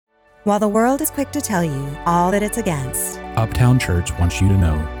While the world is quick to tell you all that it's against, Uptown Church wants you to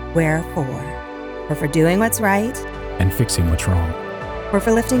know we're for. We're for doing what's right. and fixing what's wrong We're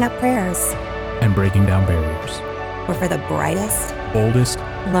for lifting up prayers. and breaking down barriers. We're for the brightest, Boldest,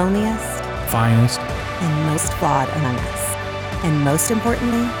 loneliest, finest, and most flawed among us. And most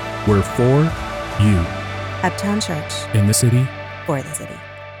importantly, we're for you Uptown Church, in the city. for the city.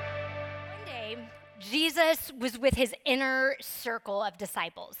 One day, Jesus was with his inner circle of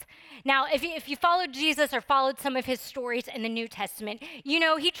disciples. Now, if you followed Jesus or followed some of his stories in the New Testament, you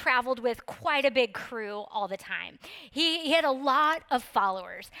know he traveled with quite a big crew all the time. He had a lot of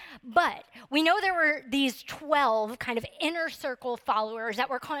followers. But we know there were these 12 kind of inner circle followers that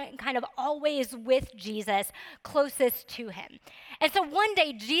were kind of always with Jesus, closest to him. And so one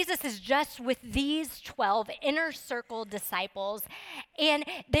day, Jesus is just with these 12 inner circle disciples, and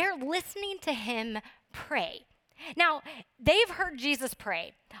they're listening to him pray. Now, they've heard Jesus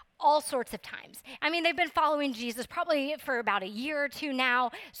pray all sorts of times. I mean, they've been following Jesus probably for about a year or two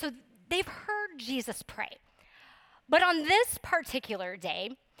now, so they've heard Jesus pray. But on this particular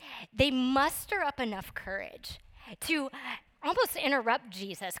day, they muster up enough courage to almost interrupt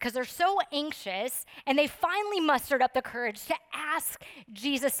Jesus because they're so anxious, and they finally mustered up the courage to ask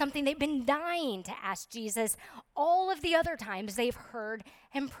Jesus something they've been dying to ask Jesus all of the other times they've heard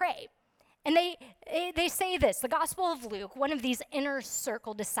him pray. And they say this, the Gospel of Luke, one of these inner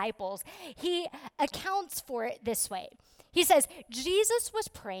circle disciples, he accounts for it this way. He says, Jesus was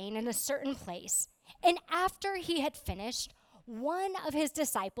praying in a certain place, and after he had finished, one of his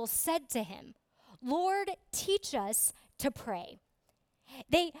disciples said to him, Lord, teach us to pray.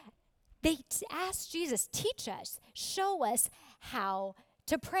 They asked Jesus, teach us, show us how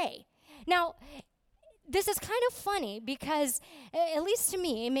to pray. Now, this is kind of funny because, at least to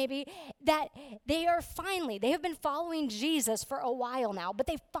me, maybe, that they have been following Jesus for a while now, but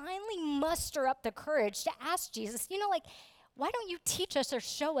they finally muster up the courage to ask Jesus, why don't you teach us or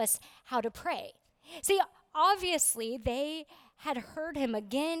show us how to pray? See, obviously, they had heard him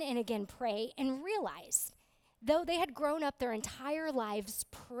again and again pray and realized, though they had grown up their entire lives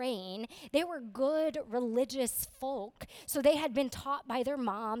praying, they were good religious folk. So they had been taught by their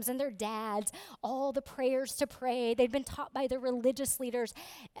moms and their dads all the prayers to pray. They'd been taught by their religious leaders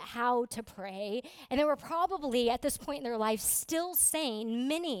how to pray. And they were probably, at this point in their life, still saying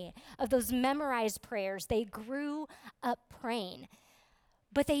many of those memorized prayers they grew up praying.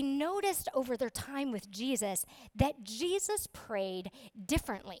 But they noticed over their time with Jesus that Jesus prayed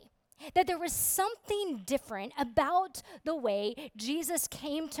differently. That there was something different about the way Jesus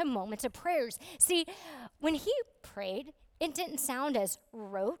came to moments of prayers. See, when he prayed, it didn't sound as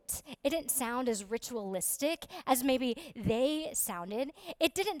rote. It didn't sound as ritualistic as maybe they sounded.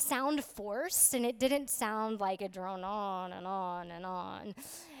 It didn't sound forced, and it didn't sound like it droned on and on and on.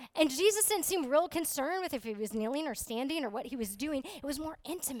 And Jesus didn't seem real concerned with if he was kneeling or standing or what he was doing. It was more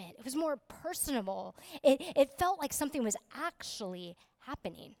intimate. It was more personable. It felt like something was actually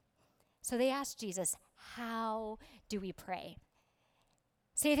happening. So they asked Jesus, how do we pray?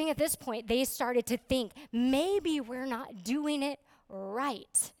 See, I think at this point, they started to think, maybe we're not doing it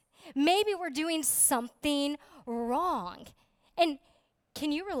right. Maybe we're doing something wrong. And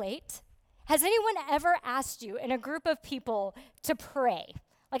can you relate? Has anyone ever asked you in a group of people to pray?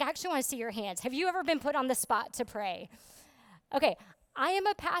 Like, I actually want to see your hands. Have you ever been put on the spot to pray? Okay, I am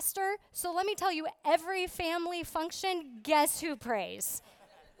a pastor, so let me tell you, every family function, guess who prays?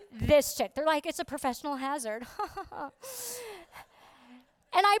 This chick. They're like, it's a professional hazard.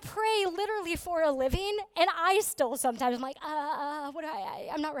 And I pray literally for a living, and I still sometimes am like,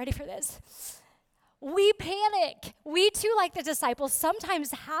 I'm not ready for this. We panic. We too, like the disciples,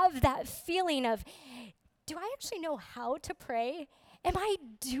 sometimes have that feeling of, do I actually know how to pray? Am I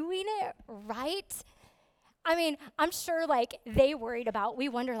doing it right? I mean, I'm sure they worried about, we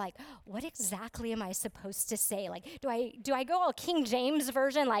wonder what exactly am I supposed to say? Do I go all King James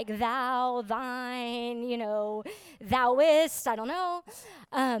version, like thou, thine, thouist, I don't know.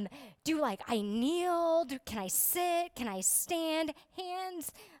 Do I kneel? Can I sit? Can I stand?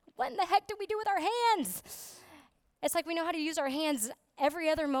 Hands? What in the heck do we do with our hands? It's like we know how to use our hands every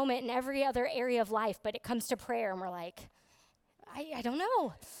other moment in every other area of life, but it comes to prayer and we're like, I don't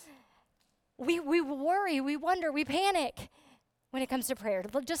know. We worry, we wonder, we panic when it comes to prayer,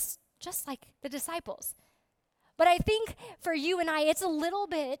 just like the disciples. But I think for you and I, it's a little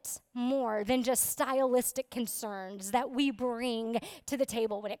bit more than just stylistic concerns that we bring to the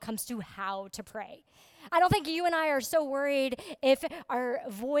table when it comes to how to pray. I don't think you and I are so worried if our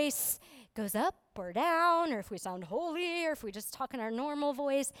voice goes up or down, or if we sound holy, or if we just talk in our normal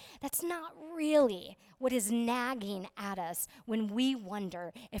voice. That's not really what is nagging at us when we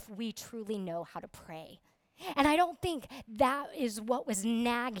wonder if we truly know how to pray. And I don't think that is what was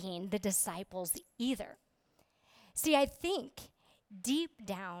nagging the disciples either. See, I think deep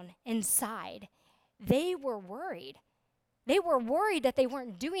down inside, they were worried. They were worried that they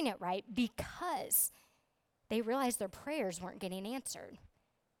weren't doing it right because they realized their prayers weren't getting answered.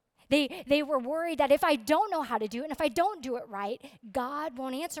 They were worried that if I don't know how to do it, and if I don't do it right, God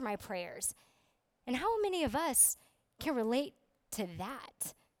won't answer my prayers. And how many of us can relate to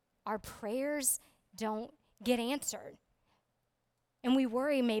that? Our prayers don't get answered. And we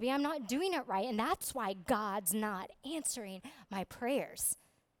worry, maybe I'm not doing it right, and that's why God's not answering my prayers.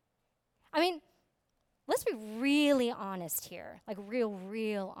 I mean, let's be really honest here, like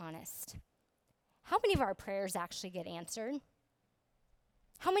real honest. How many of our prayers actually get answered?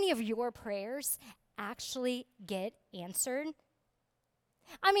 How many of your prayers actually get answered?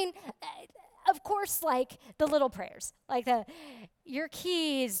 I mean, of course, like the little prayers, like your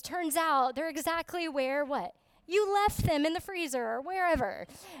keys, turns out they're exactly where what? You left them in the freezer or wherever.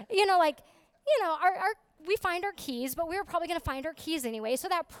 We find our keys, but we were probably going to find our keys anyway, so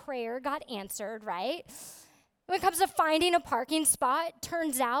that prayer got answered, right? When it comes to finding a parking spot,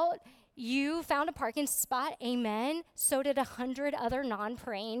 turns out you found a parking spot, amen. So did 100 other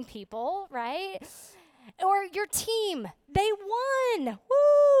non-praying people, right? Or your team, they won.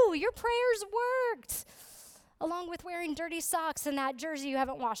 Woo, your prayers worked. Along with wearing dirty socks and that jersey you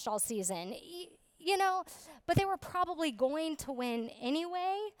haven't washed all season. But they were probably going to win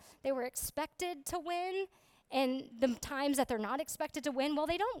anyway. They were expected to win. And the times that they're not expected to win, well,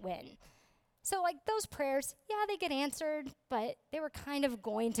 they don't win. So like those prayers, yeah, they get answered, but they were kind of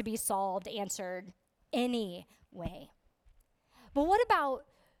going to be solved, answered anyway. But what about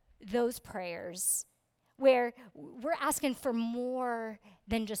those prayers where we're asking for more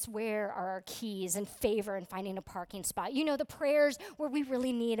than just where are our keys and favor and finding a parking spot? The prayers where we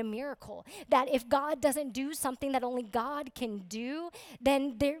really need a miracle. That if God doesn't do something that only God can do,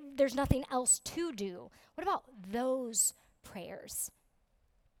 then there's nothing else to do. What about those prayers?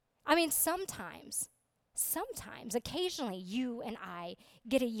 I mean, sometimes, occasionally you and I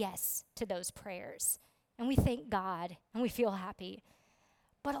get a yes to those prayers. And we thank God and we feel happy.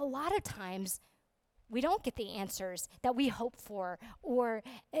 But a lot of times, we don't get the answers that we hope for or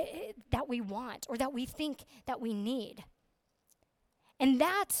that we want or that we think that we need. And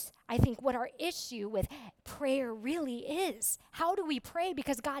that's, I think, what our issue with prayer really is. How do we pray?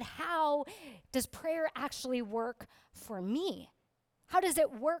 Because God, how does prayer actually work for me? How does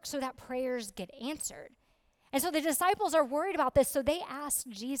it work so that prayers get answered? And so the disciples are worried about this, so they ask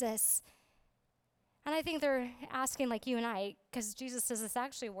Jesus. And I think they're asking like you and I, because Jesus, does this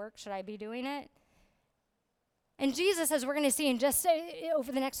actually work? Should I be doing it? And Jesus, as we're going to see in just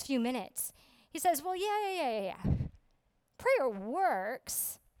over the next few minutes, he says, well, yeah. Prayer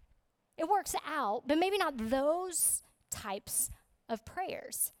works. It works out, but maybe not those types of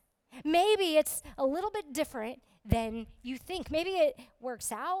prayers. Maybe it's a little bit different than you think. Maybe it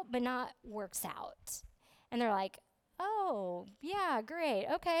works out, but not works out. And they're like, oh, yeah, great.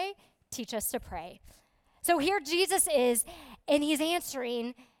 Okay, teach us to pray. So here Jesus is, and he's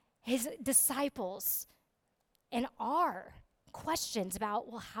answering his disciples and our questions about,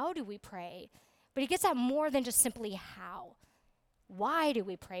 well, how do we pray? But he gets at more than just simply how. Why do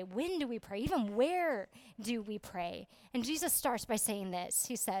we pray? When do we pray? Even where do we pray? And Jesus starts by saying this.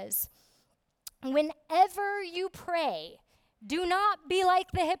 He says, whenever you pray, do not be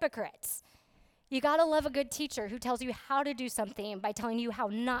like the hypocrites. You got to love a good teacher who tells you how to do something by telling you how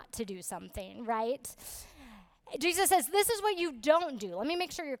not to do something, right? Jesus says, this is what you don't do. Let me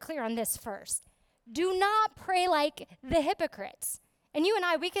make sure you're clear on this first. Do not pray like the hypocrites. And you and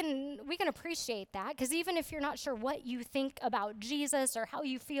I, we can appreciate that, because even if you're not sure what you think about Jesus or how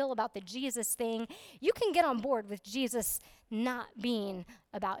you feel about the Jesus thing, you can get on board with Jesus not being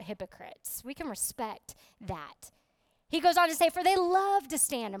about hypocrites. We can respect that. He goes on to say, for they love to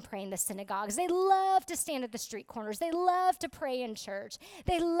stand and pray in the synagogues. They love to stand at the street corners. They love to pray in church.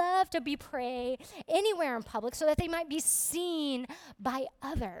 They love to pray anywhere in public so that they might be seen by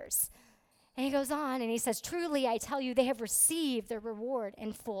others. And he goes on and he says, truly, I tell you, they have received their reward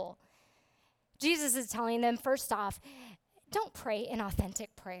in full. Jesus is telling them, first off, don't pray inauthentic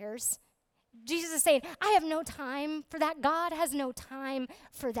prayers. Jesus is saying, I have no time for that. God has no time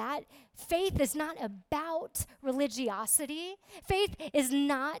for that. Faith is not about religiosity. Faith is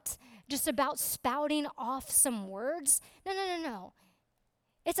not just about spouting off some words. No.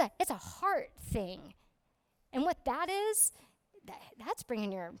 It's a heart thing. And what that is, that's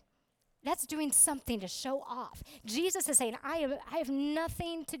bringing your that's doing something to show off. Jesus is saying, I have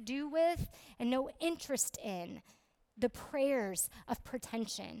nothing to do with and no interest in the prayers of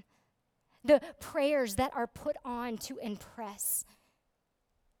pretension, the prayers that are put on to impress,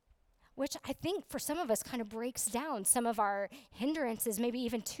 which I think for some of us kind of breaks down some of our hindrances, maybe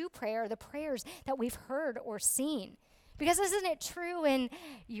even to prayer, the prayers that we've heard or seen. Because isn't it true in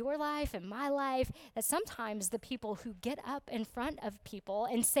your life and my life that sometimes the people who get up in front of people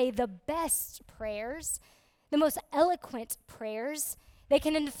and say the best prayers, the most eloquent prayers, they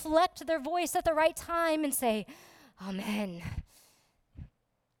can inflect their voice at the right time and say, Amen,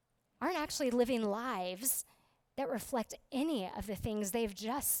 aren't actually living lives that reflect any of the things they've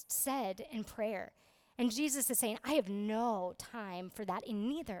just said in prayer. And Jesus is saying, I have no time for that, and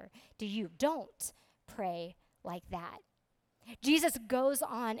neither do you. Don't pray like that. Jesus goes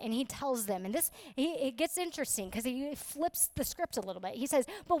on and he tells them, and it gets interesting because he flips the script a little bit. He says,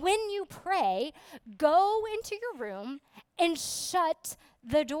 but when you pray, go into your room and shut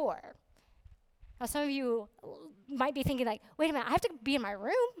the door. Now, some of you might be thinking like, wait a minute, I have to be in my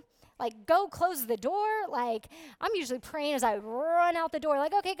room? Like, go close the door? Like, I'm usually praying as I run out the door.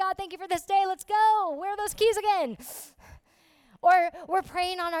 Like, okay, God, thank you for this day. Let's go. Where are those keys again? Or we're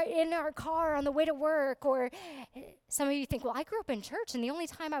praying in our car on the way to work. Or some of you think, well, I grew up in church, and the only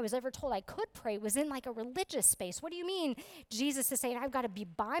time I was ever told I could pray was in like a religious space. What do you mean? Jesus is saying, I've got to be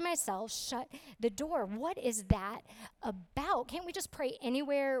by myself, shut the door. What is that about? Can't we just pray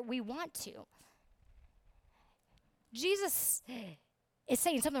anywhere we want to? Jesus is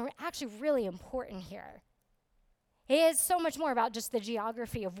saying something actually really important here. It is so much more about just the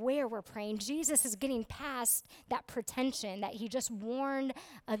geography of where we're praying. Jesus is getting past that pretension that he just warned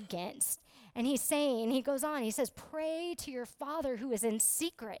against. And he's saying, he goes on, he says, pray to your Father who is in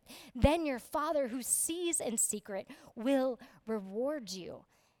secret. Then your Father who sees in secret will reward you.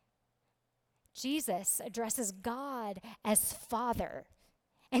 Jesus addresses God as Father.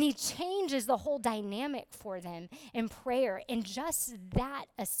 And he changes the whole dynamic for them in prayer in just that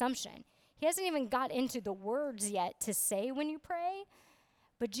assumption. He hasn't even got into the words yet to say when you pray,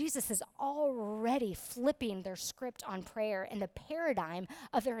 but Jesus is already flipping their script on prayer and the paradigm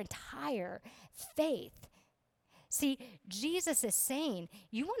of their entire faith. See, Jesus is saying,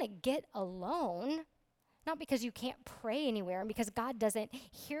 you want to get alone, not because you can't pray anywhere and because God doesn't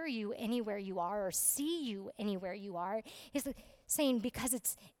hear you anywhere you are or see you anywhere you are. He's saying because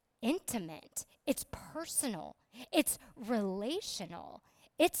it's intimate, it's personal, it's relational.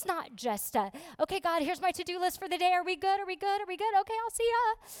 It's not just, okay, God, here's my to-do list for the day. Are we good? Are we good? Are we good? Okay, I'll see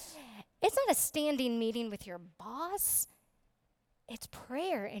ya. It's not a standing meeting with your boss. It's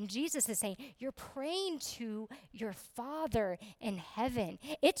prayer. And Jesus is saying, you're praying to your Father in heaven.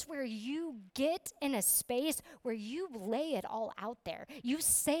 It's where you get in a space where you lay it all out there. You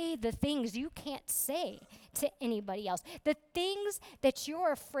say the things you can't say to anybody else. The things that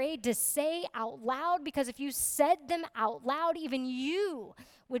you're afraid to say out loud, because if you said them out loud, even you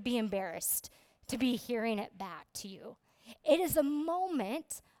would be embarrassed to be hearing it back to you. It is a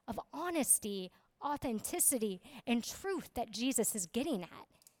moment of honesty, authenticity, and truth that Jesus is getting at.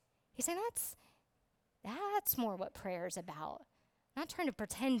 He's saying that's more what prayer is about. I'm not trying to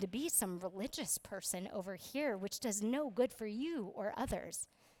pretend to be some religious person over here, which does no good for you or others.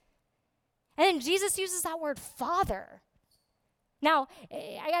 And then Jesus uses that word Father. Now,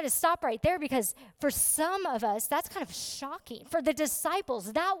 I got to stop right there because for some of us, that's kind of shocking. For the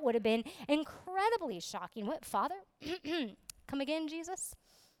disciples, that would have been incredibly shocking. What, Father? Come again, Jesus?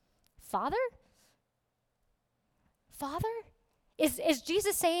 Father? Father? Is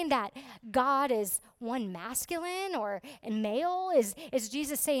Jesus saying that God is one masculine or male? Is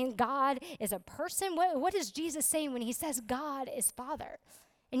Jesus saying God is a person? What is Jesus saying when he says God is Father?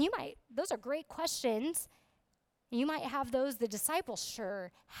 And those are great questions. You might have those, the disciples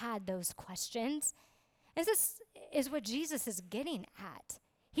sure had those questions. And this is what Jesus is getting at.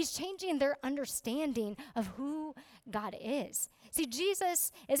 He's changing their understanding of who God is. See,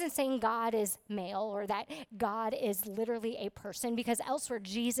 Jesus isn't saying God is male or that God is literally a person, because elsewhere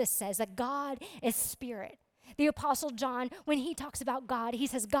Jesus says that God is spirit. The Apostle John, when he talks about God, he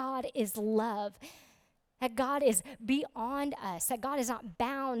says God is love, that God is beyond us, that God is not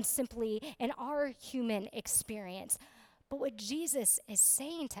bound simply in our human experience. But what Jesus is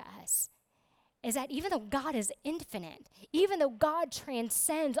saying to us is that even though God is infinite, even though God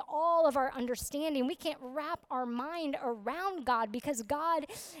transcends all of our understanding, we can't wrap our mind around God because God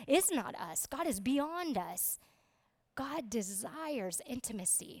is not us. God is beyond us. God desires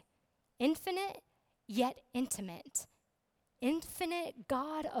intimacy. Infinite, yet intimate. Infinite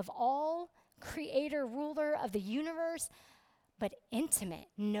God of all, creator, ruler of the universe, but intimate,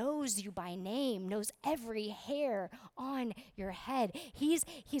 knows you by name, knows every hair on your head. He's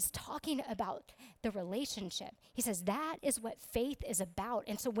talking about the relationship. He says that is what faith is about.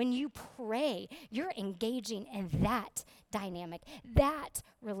 And so when you pray, you're engaging in that dynamic, that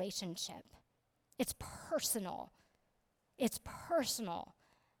relationship. It's personal. It's personal,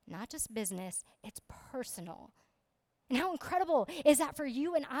 not just business, it's personal. And how incredible is that for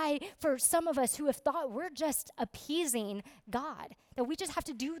you and I, for some of us who have thought we're just appeasing God, that we just have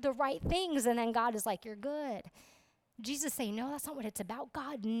to do the right things and then God is like, you're good. Jesus saying, no, that's not what it's about.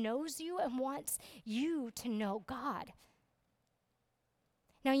 God knows you and wants you to know God.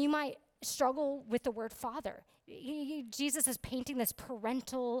 Now, you might struggle with the word father. Jesus is painting this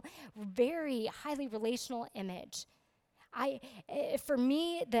parental, very highly relational image. For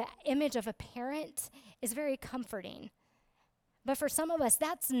me, the image of a parent is very comforting. But for some of us,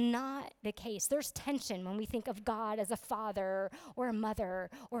 that's not the case. There's tension when we think of God as a father or a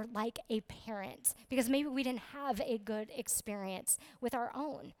mother or like a parent, because maybe we didn't have a good experience with our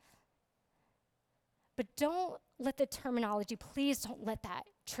own. But don't let the terminology, please don't let that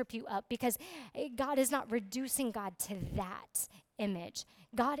trip you up, because God is not reducing God to that image.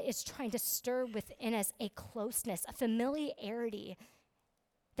 God is trying to stir within us a closeness, a familiarity,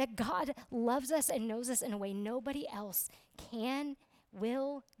 that God loves us and knows us in a way nobody else can,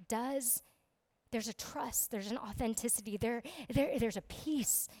 will, does. There's a trust, there's an authenticity, there's a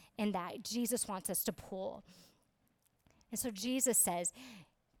peace in that Jesus wants us to pull. And so Jesus says,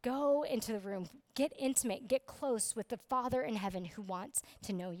 go into the room, get intimate, get close with the Father in heaven who wants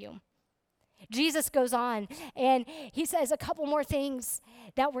to know you. Jesus goes on and he says a couple more things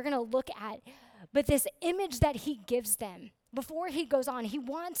that we're going to look at. But this image that he gives them, before he goes on, he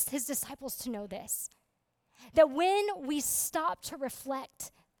wants his disciples to know this, that when we stop to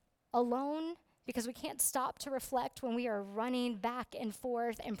reflect alone, because we can't stop to reflect when we are running back and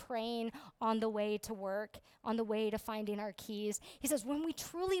forth and praying on the way to work, on the way to finding our keys. He says, when we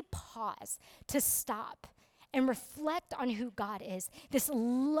truly pause to stop and reflect on who God is, this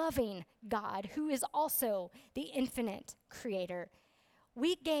loving God who is also the infinite creator,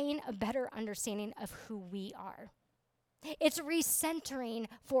 we gain a better understanding of who we are. It's recentering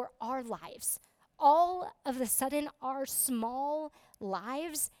for our lives. All of a sudden, our small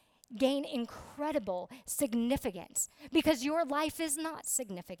lives gain incredible significance, because your life is not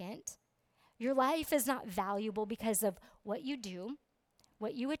significant. Your life is not valuable because of what you do,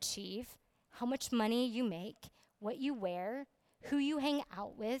 what you achieve, how much money you make, what you wear, who you hang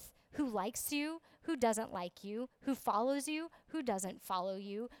out with, who likes you, who doesn't like you, who follows you, who doesn't follow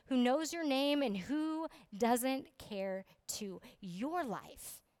you, who knows your name, and who doesn't care to. Your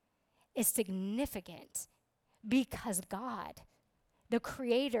life is significant because God, the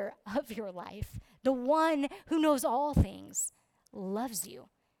creator of your life, the one who knows all things, loves you.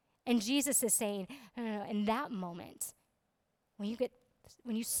 And Jesus is saying, no, in that moment, when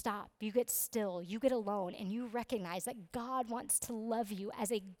you stop, you get still, you get alone, and you recognize that God wants to love you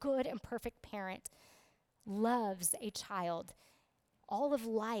as a good and perfect parent loves a child, all of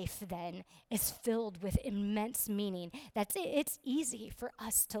life then is filled with immense meaning. It's easy for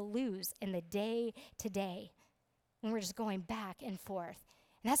us to lose in the day-to-day when we're just going back and forth.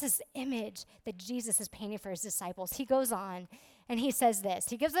 And that's this image that Jesus is painting for his disciples. He goes on and he says this.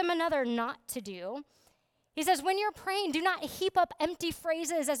 He gives them another not to do. He says, when you're praying, do not heap up empty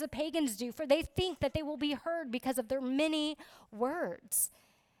phrases as the pagans do, for they think that they will be heard because of their many words.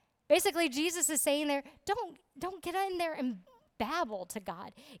 Basically, Jesus is saying there, don't get in there and babble to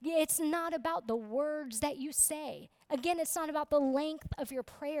God. It's not about the words that you say. Again, it's not about the length of your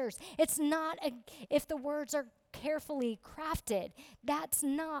prayers. It's not if the words are carefully crafted. That's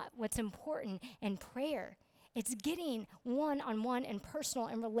not what's important in prayer. It's getting one-on-one and personal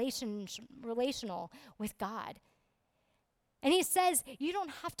and relational with God. And he says, you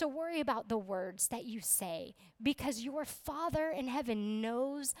don't have to worry about the words that you say, because your Father in heaven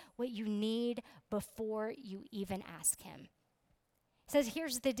knows what you need before you even ask him. He says,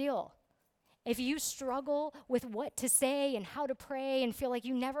 here's the deal. If you struggle with what to say and how to pray and feel like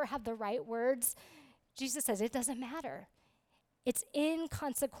you never have the right words, Jesus says it doesn't matter. It's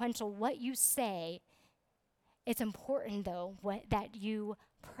inconsequential what you say. It's important, though, that you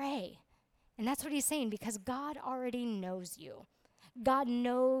pray. And that's what he's saying, because God already knows you. God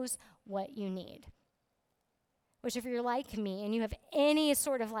knows what you need. Which, if you're like me and you have any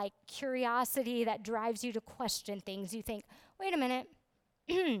sort of like curiosity that drives you to question things, you think, wait a minute.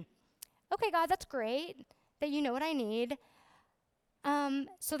 Okay, God, that's great that you know what I need.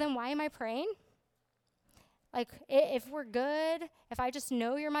 So then why am I praying? Like, if we're good, if I just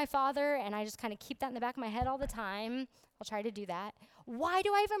know you're my Father and I just kind of keep that in the back of my head all the time, I'll try to do that. Why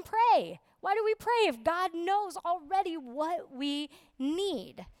do I even pray? Why do we pray if God knows already what we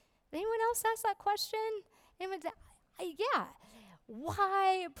need? Anyone else ask that question? Yeah.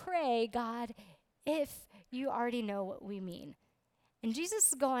 Why pray, God, if you already know what we mean? And Jesus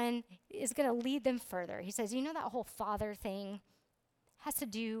is going to lead them further. He says, you know, that whole Father thing has to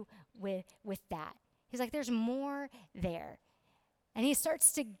do with that. He's like, there's more there. And he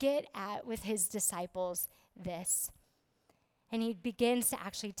starts to get at, with his disciples, this. And he begins to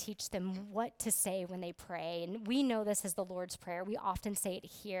actually teach them what to say when they pray. And we know this as the Lord's Prayer. We often say it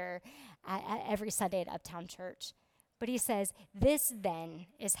here at every Sunday at Uptown Church. But he says, this then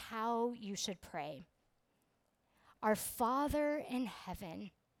is how you should pray. Our Father in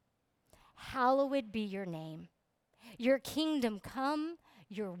heaven, hallowed be your name. Your kingdom come,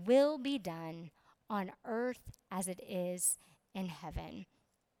 your will be done on earth as it is in heaven.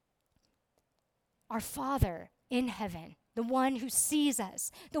 Our Father in heaven, the one who sees us,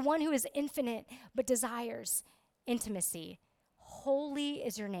 the one who is infinite but desires intimacy. Holy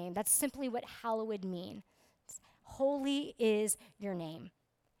is your name. That's simply what hallowed means. Holy is your name.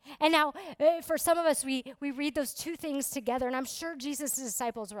 And now, for some of us, we read those two things together, and I'm sure Jesus'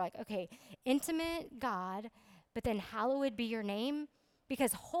 disciples were like, okay, intimate God, but then hallowed be your name?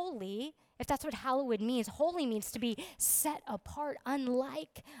 Because holy, if that's what hallowed means, holy means to be set apart,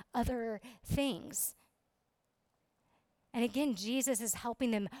 unlike other things. And again, Jesus is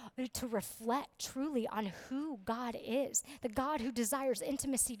helping them to reflect truly on who God is, the God who desires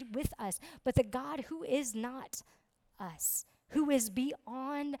intimacy with us, but the God who is not us, who is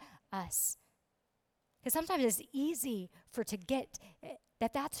beyond us. Because sometimes it's easy to get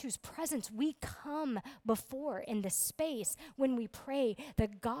that's whose presence we come before in the space when we pray, the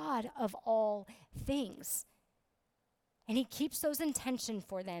God of all things. And he keeps those in tension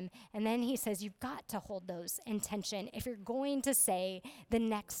for them. And then he says, you've got to hold those in tension if you're going to say the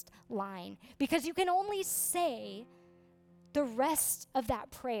next line. Because you can only say the rest of that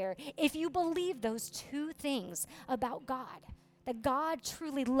prayer if you believe those two things about God. That God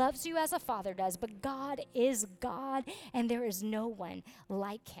truly loves you as a father does, but God is God, and there is no one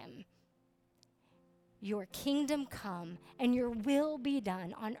like him. Your kingdom come, and your will be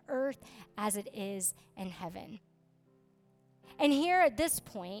done on earth as it is in heaven. And here at this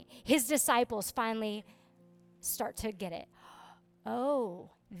point, his disciples finally start to get it. Oh,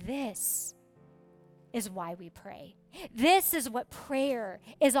 this is why we pray. This is what prayer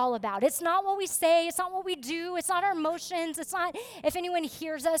is all about. It's not what we say. It's not what we do. It's not our emotions. It's not if anyone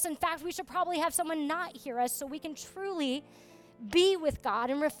hears us. In fact, we should probably have someone not hear us so we can truly be with God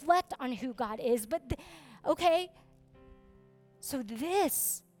and reflect on who God is. But, okay, so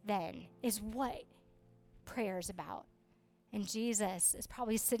this then is what prayer is about. And Jesus is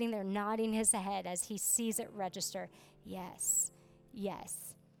probably sitting there nodding his head as he sees it register. Yes,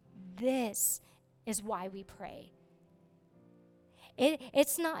 yes, this is why we pray.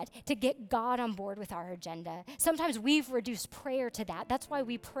 It's not to get God on board with our agenda. Sometimes we've reduced prayer to that. That's why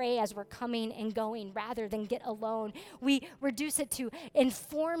we pray as we're coming and going rather than get alone. We reduce it to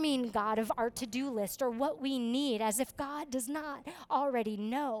informing God of our to-do list or what we need, as if God does not already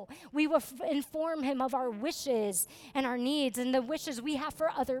know. We will inform him of our wishes and our needs and the wishes we have for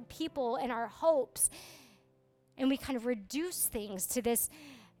other people and our hopes. And we kind of reduce things to this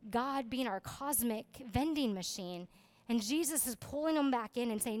God being our cosmic vending machine. And Jesus is pulling them back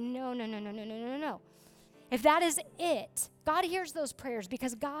in and saying, no. If that is it, God hears those prayers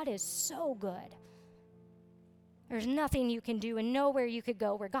because God is so good. There's nothing you can do and nowhere you could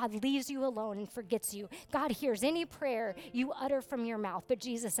go where God leaves you alone and forgets you. God hears any prayer you utter from your mouth. But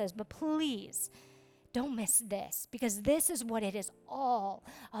Jesus says, but please don't miss this, because this is what it is all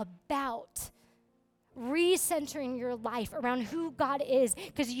about. Recentering your life around who God is,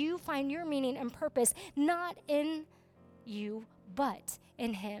 because you find your meaning and purpose not in you, but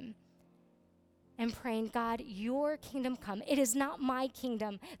in him. And praying, God, your kingdom come. It is not my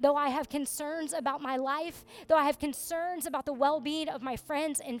kingdom. Though I have concerns about my life, though I have concerns about the well-being of my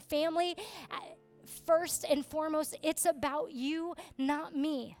friends and family, first and foremost, it's about you, not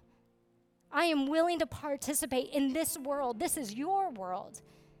me. I am willing to participate in this world. This is your world.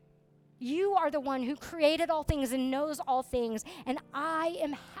 You are the one who created all things and knows all things, and I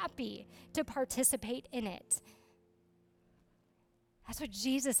am happy to participate in it. That's what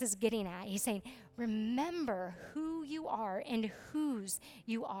Jesus is getting at. He's saying, remember who you are and whose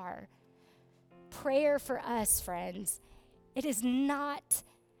you are. Prayer for us, friends, it is not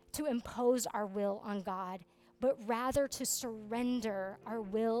to impose our will on God, but rather to surrender our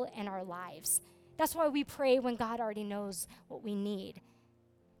will and our lives. That's why we pray when God already knows what we need,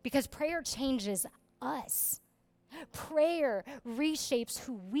 because prayer changes us. Prayer reshapes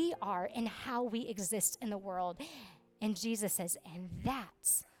who we are and how we exist in the world. And Jesus says, and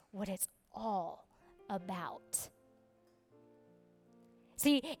that's what it's all about.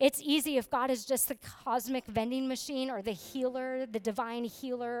 See, it's easy if God is just the cosmic vending machine or the healer, the divine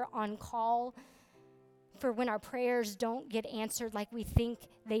healer on call for when our prayers don't get answered like we think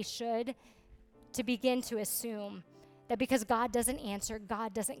they should, to begin to assume that because God doesn't answer,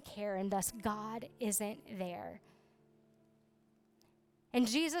 God doesn't care, and thus God isn't there. And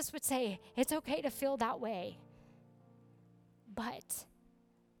Jesus would say, it's okay to feel that way. But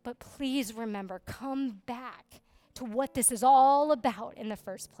please remember, come back to what this is all about in the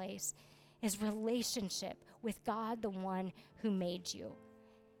first place, is relationship with God, the one who made you.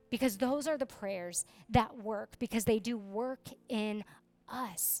 Because those are the prayers that work, because they do work in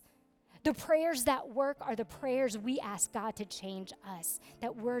us. The prayers that work are the prayers we ask God to change us,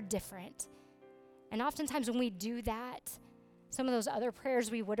 that we're different. And oftentimes when we do that, some of those other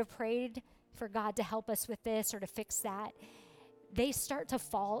prayers we would have prayed for God to help us with this or to fix that, they start to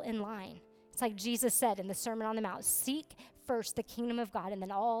fall in line. It's like Jesus said in the Sermon on the Mount, seek first the kingdom of God, and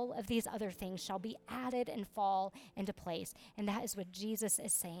then all of these other things shall be added and fall into place. And that is what Jesus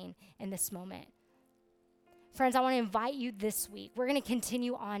is saying in this moment. Friends, I want to invite you this week. We're going to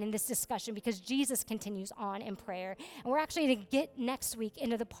continue on in this discussion because Jesus continues on in prayer. And we're actually going to get next week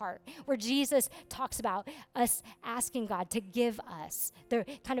into the part where Jesus talks about us asking God to give us the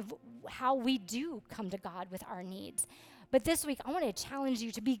kind of how we do come to God with our needs. But this week, I want to challenge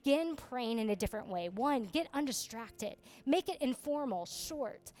you to begin praying in a different way. One, get undistracted. Make it informal,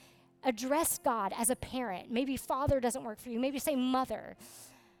 short. Address God as a parent. Maybe father doesn't work for you. Maybe say mother.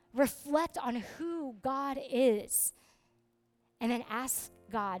 Reflect on who God is. And then ask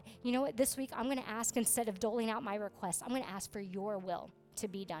God, you know what, this week I'm going to ask, instead of doling out my requests, I'm going to ask for your will to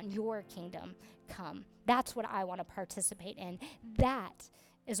be done, your kingdom come. That's what I want to participate in. That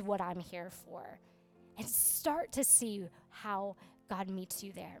is what I'm here for. And start to see how God meets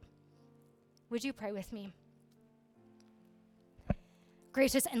you there. Would you pray with me?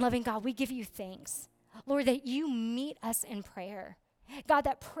 Gracious and loving God, we give you thanks, Lord, that you meet us in prayer. God,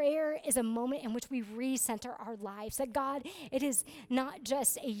 that prayer is a moment in which we recenter our lives. That God, it is not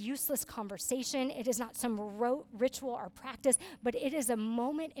just a useless conversation. It is not some ritual or practice, but it is a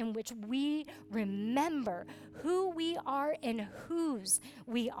moment in which we remember who we are and whose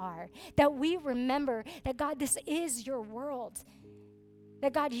we are. That we remember that, God, this is your world.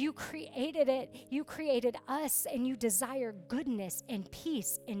 That, God, you created it, you created us, and you desire goodness and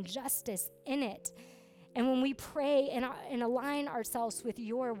peace and justice in it. And when we pray and align ourselves with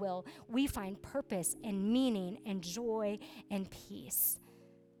your will, we find purpose and meaning and joy and peace.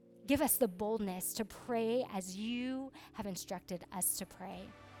 Give us the boldness to pray as you have instructed us to pray.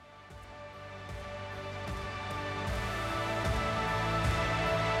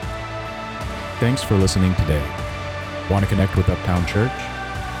 Thanks for listening today. Want to connect with Uptown Church?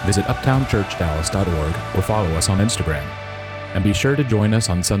 Visit uptownchurchdallas.org or follow us on Instagram. And be sure to join us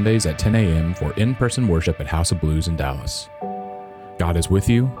on Sundays at 10 a.m. for in-person worship at House of Blues in Dallas. God is with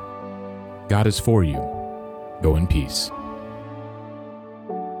you. God is for you. Go in peace.